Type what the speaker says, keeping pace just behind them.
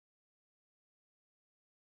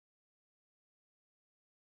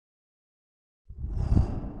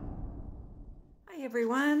Hi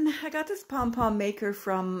everyone, I got this Pom Pom maker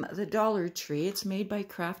from the Dollar Tree. It's made by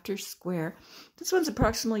Crafter Square. This one's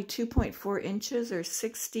approximately 2.4 inches or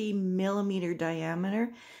 60 millimeter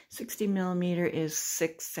diameter. 60 millimeter is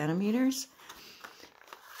 6 centimeters.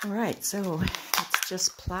 All right, so it's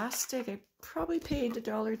just plastic. I probably paid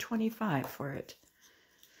 $1.25 for it.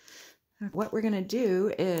 What we're gonna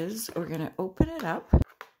do is we're gonna open it up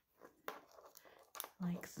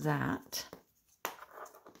like that.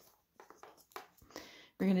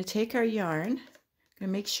 We're going to take our yarn, going to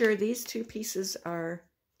make sure these two pieces are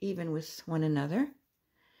even with one another.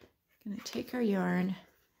 Going to take our yarn,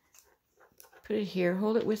 put it here,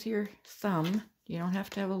 hold it with your thumb. You don't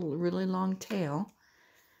have to have a really long tail.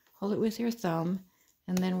 Hold it with your thumb,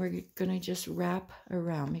 and then we're going to just wrap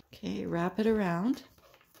around. Okay, wrap it around.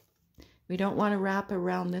 We don't want to wrap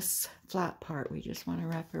around this flat part. We just want to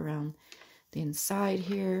wrap around the inside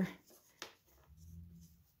here.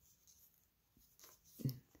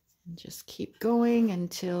 And just keep going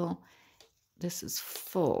until this is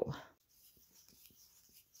full.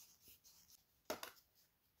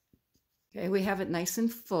 Okay, we have it nice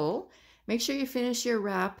and full. Make sure you finish your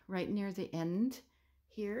wrap right near the end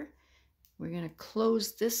here. We're going to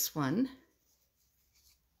close this one.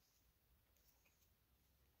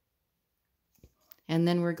 And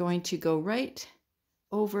then we're going to go right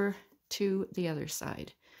over to the other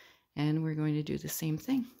side. And we're going to do the same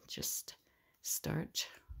thing. Just start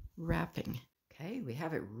wrapping. Okay, we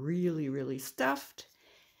have it really stuffed.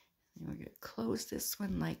 And we're going to close this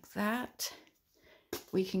one like that.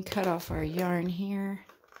 We can cut off our yarn here.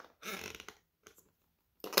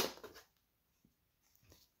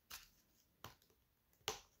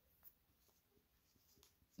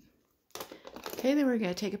 Okay, then we're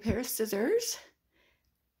going to take a pair of scissors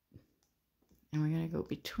and we're going to go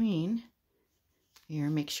between here.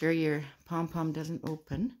 Make sure your pom-pom doesn't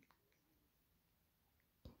open.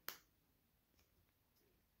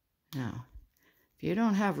 Now, if you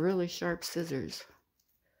don't have really sharp scissors,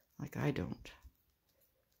 like I don't,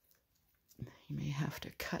 you may have to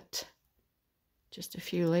cut just a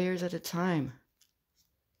few layers at a time.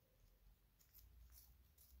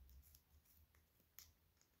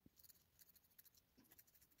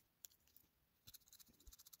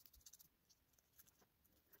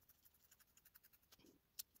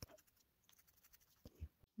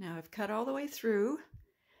 Now I've cut all the way through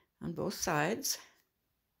on both sides.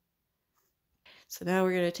 So now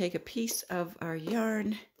we're going to take a piece of our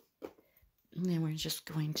yarn and then we're just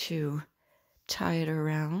going to tie it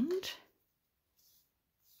around.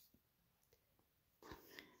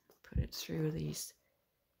 Put it through the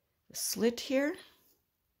slit here.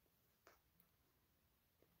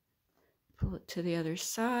 Pull it to the other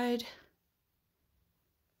side.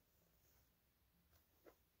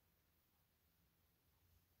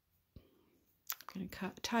 I'm going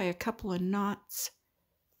to tie a couple of knots.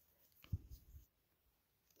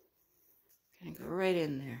 I'm going to go right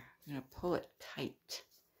in there. I'm going to pull it tight.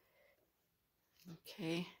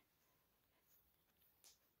 Okay.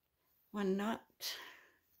 One knot.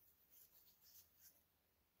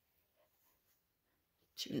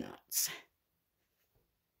 Two knots.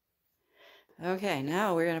 Okay,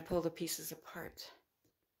 now we're going to pull the pieces apart.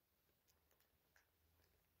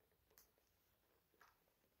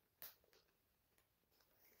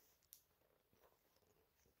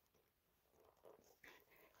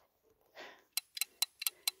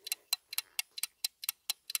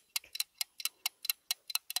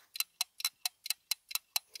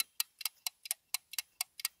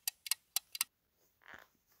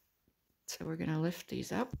 So we're going to lift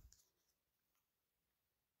these up.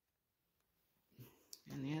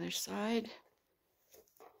 And the other side.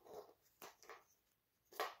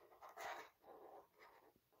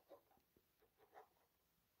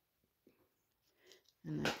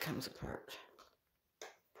 And that comes apart.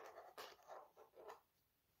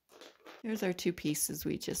 There's our two pieces.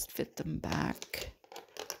 We just fit them back.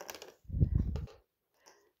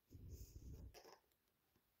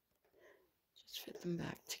 Just fit them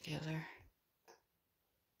back together.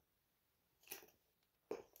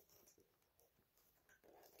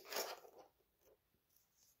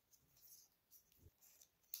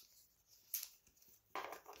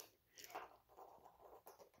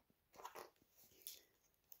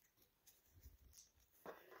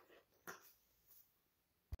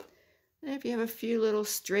 And if you have a few little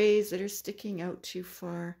strays that are sticking out too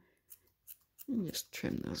far, you can just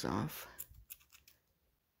trim those off.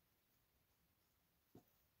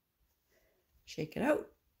 Shake it out,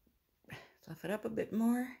 fluff it up a bit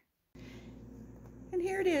more. And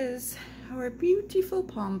here it is, our beautiful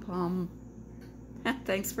pom-pom.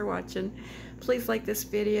 Thanks for watching. Please like this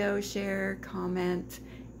video, share, comment,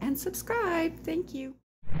 and subscribe. Thank you.